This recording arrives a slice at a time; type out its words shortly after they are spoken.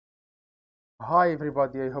Hi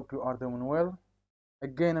everybody, I hope you are doing well.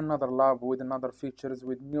 Again, another lab with another features,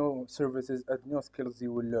 with new services and new skills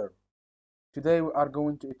you will learn. Today we are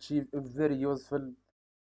going to achieve a very useful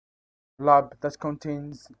lab that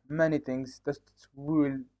contains many things that we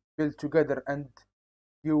will build together and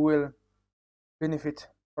you will benefit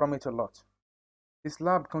from it a lot. This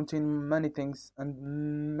lab contains many things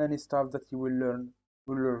and many stuff that you will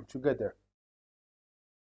learn together.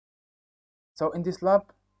 So in this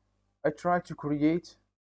lab, I try to create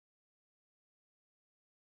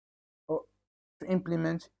or to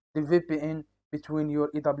implement the VPN between your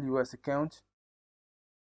AWS account,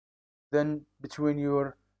 then between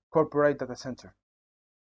your corporate data center.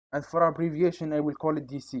 And for abbreviation, I will call it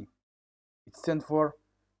DC. It stands for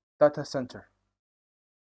data center.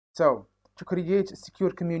 So to create secure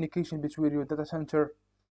communication between your data center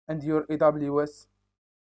and your AWS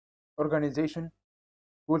organization,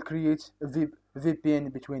 we'll create a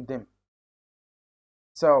VPN between them.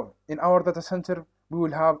 So in our data center, we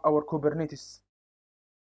will have our Kubernetes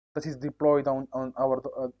that is deployed on our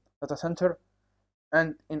data center.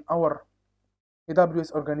 And in our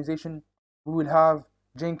AWS organization, we will have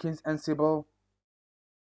Jenkins, Ansible,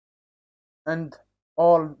 and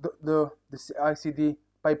all the CI/CD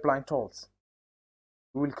pipeline tools.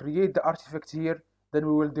 We will create the artifacts here, then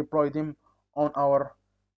we will deploy them on our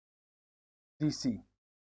DC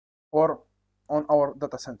or on our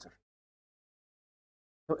data center.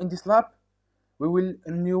 So in this lab, we will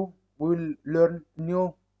learn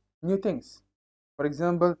new things. For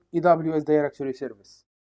example, AWS directory service.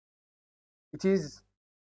 It is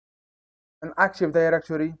an active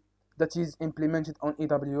directory that is implemented on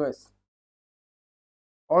AWS.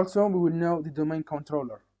 Also, we will know the domain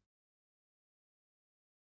controller.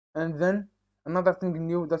 And then another thing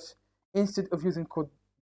new, that instead of using code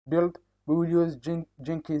build, we will use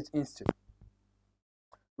Jenkins instead.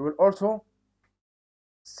 We will also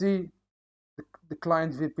see the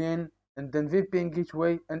client VPN and then VPN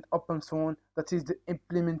gateway and open source, that is the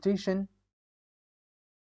implementation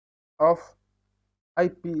of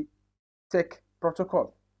IPsec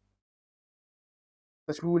protocol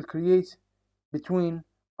that we will create between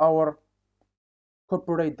our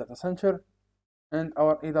corporate data center and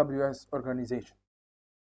our AWS organization.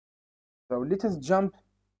 So let us jump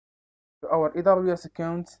to our AWS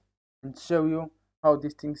account and show you how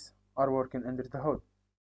these things are working under the hood.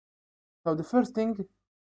 So the first thing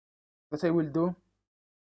that I will do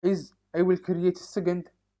is I will create a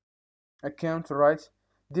second account, right?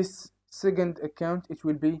 This second account, it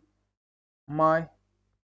will be my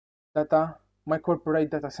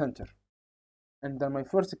corporate data center. And then my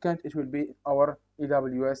first account, it will be our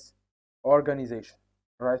AWS organization,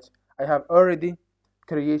 right? I have already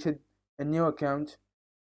created a new account,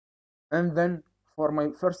 and then for my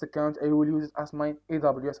first account, I will use it as my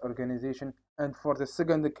AWS organization, and for the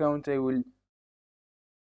second account, I will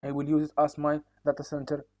use it as my data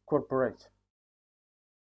center corporate.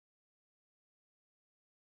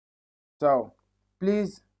 So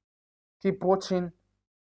please keep watching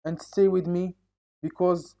and stay with me,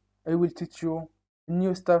 because I will teach you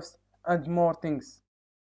new stuffs and more things,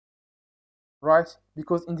 right?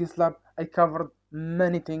 Because in this lab I covered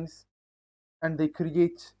many things, and they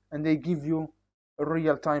give you a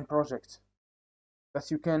real-time project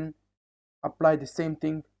that you can apply the same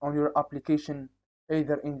thing on your application,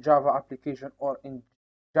 either in Java application or in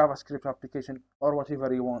JavaScript application or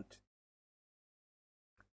whatever you want.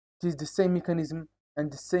 It is the same mechanism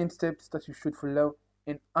and the same steps that you should follow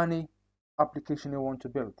in any application you want to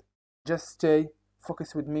build. Just stay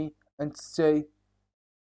focused with me and stay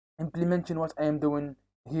implementing what I am doing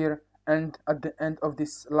here, and at the end of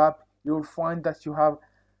this lab you will find that you have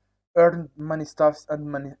earned many stuffs and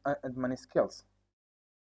many skills.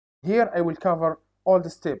 Here I will cover all the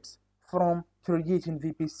steps from creating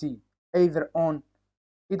VPC, either on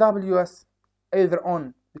AWS, either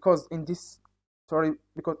on because in this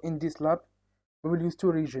lab we will use two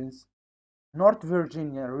regions, North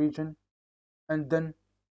Virginia region and then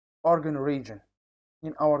Oregon region,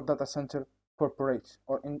 in our data center corporate,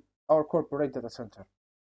 or in our corporate data center.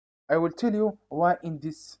 I will tell you why in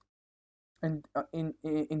this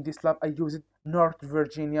in this lab I used North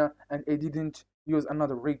Virginia and I didn't use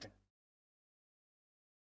another region,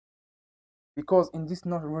 because in this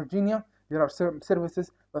North Virginia there are services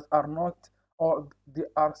that are not, or they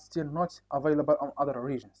are still not available on other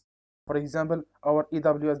regions. For example, our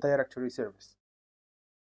AWS directory service.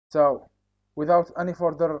 So without any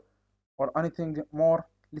further or anything more,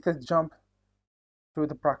 let us jump to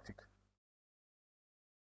the practice.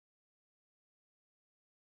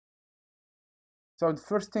 So the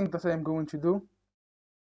first thing that I am going to do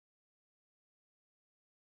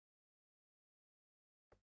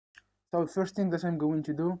So first thing that I'm going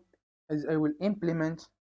to do is I will implement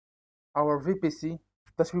our VPC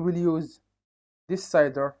that we will use this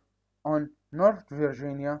CIDR on North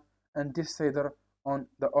Virginia and this CIDR on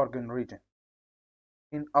the Oregon region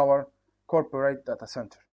in our corporate data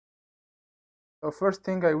center. So first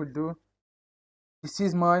thing I will do, this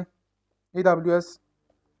is my AWS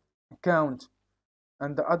account,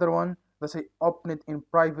 and the other one that I opened in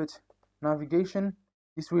private navigation,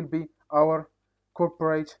 this will be our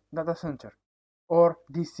corporate data center or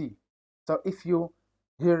DC. So if you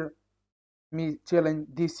hear me telling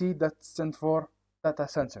DC, that stands for data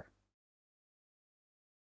center.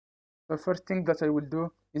 The first thing that I will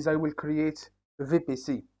do is I will create a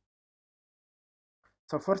VPC.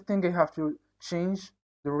 So first thing I have to change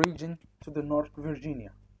the region to the North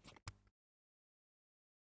Virginia.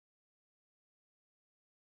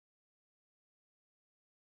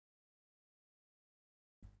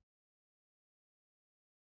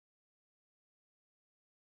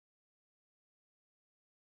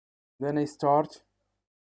 Then I start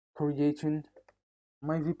creating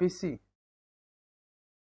my VPC.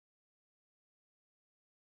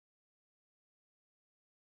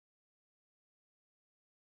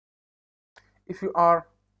 If you are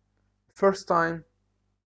first time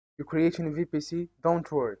you're creating a VPC,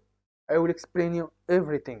 don't worry. I will explain you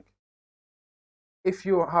everything. If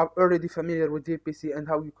you are already familiar with VPC and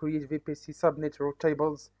how you create VPC subnet route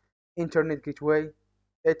tables, internet gateway,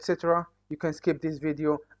 etc., you can skip this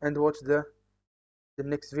video and watch the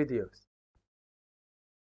next videos.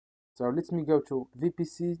 So let me go to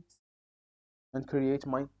VPC and create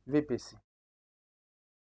my VPC.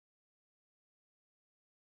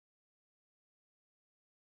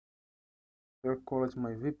 I'll call it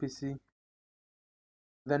my VPC.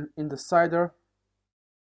 Then in the CIDR,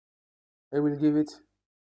 I will give it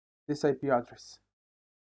this IP address,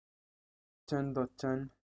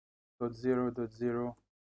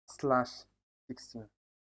 10.10.0.0/16.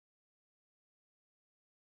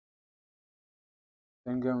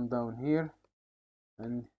 Then going down here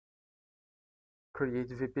and create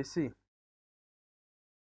VPC.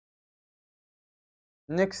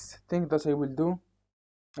 Next thing that I will do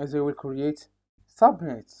is I will create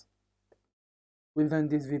subnets within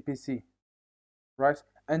this VPC, right?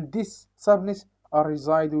 And these subnets are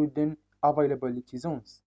reside within availability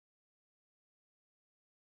zones.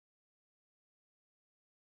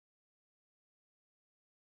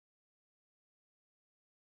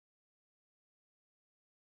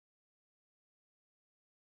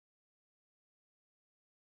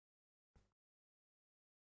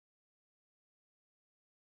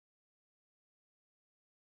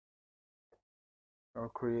 I'll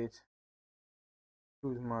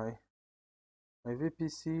choose my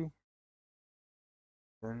VPC,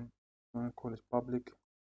 then I'll call it public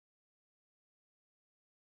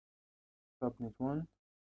subnet 1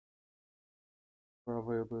 for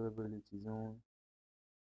availability zone.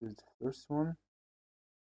 This is the first one,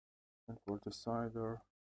 and for the CIDR,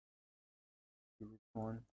 give it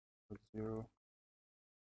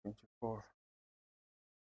 1.0.24.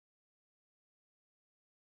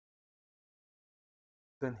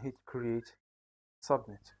 Then hit create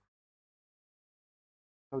subnet.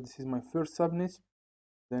 So this is my first subnet,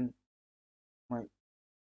 then my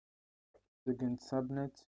second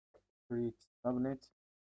subnet, create subnet,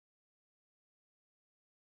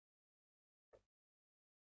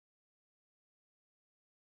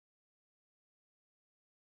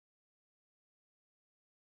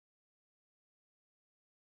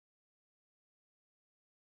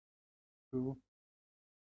 two,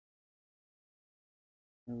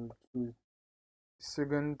 I will choose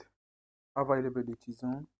second availability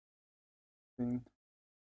zone, then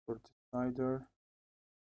for the CIDR,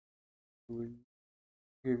 we will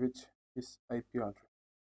give it this IP address,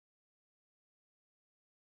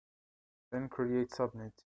 then create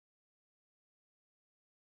subnet.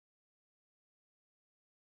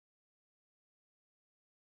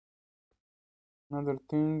 Another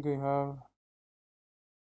thing I have,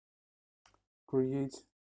 create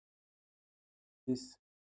this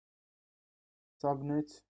subnet,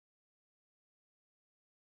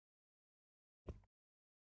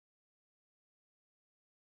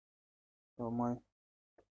 so my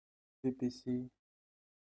VPC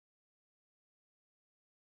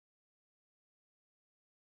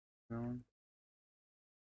zone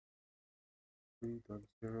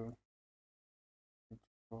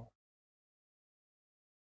 3.0.4.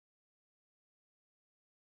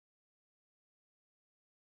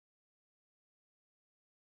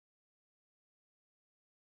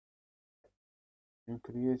 And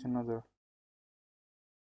create another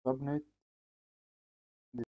subnet